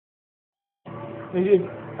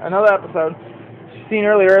Another episode. Seen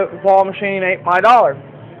earlier, the ball machine ate my dollar.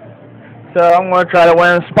 So I'm going to try to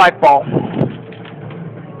win a spike ball.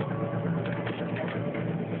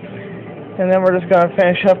 And then we're just going to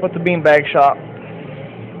finish up with the beanbag shop.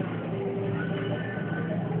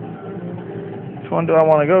 Which one do I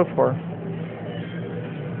want to go for?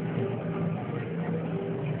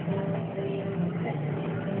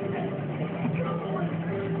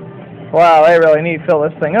 Wow, they really need to fill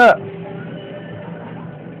this thing up.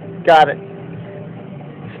 Got it.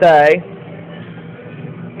 Stay.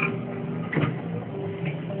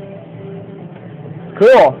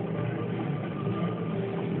 Cool.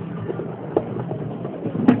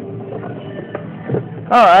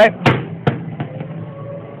 Alright.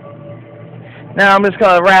 Now I'm just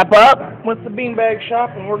going to wrap up with the beanbag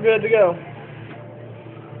shop and we're good to go.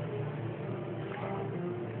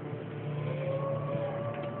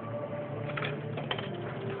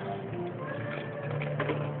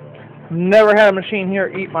 Never had a machine here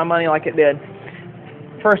eat my money like it did.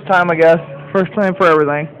 First time, I guess. First time for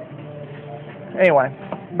everything. Anyway,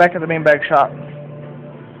 back at the beanbag shop.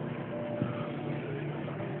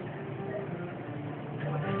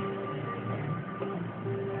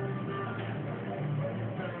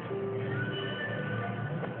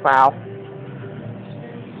 Wow.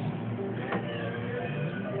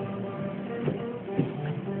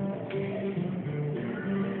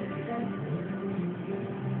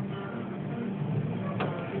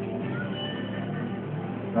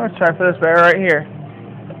 Let's try for this bear right here.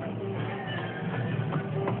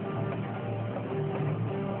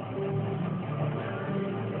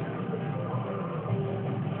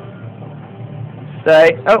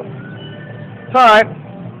 Stay. Oh, it's alright.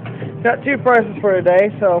 Got two prices for today,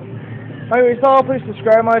 so like we saw, please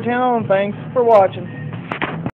subscribe to my channel and thanks for watching.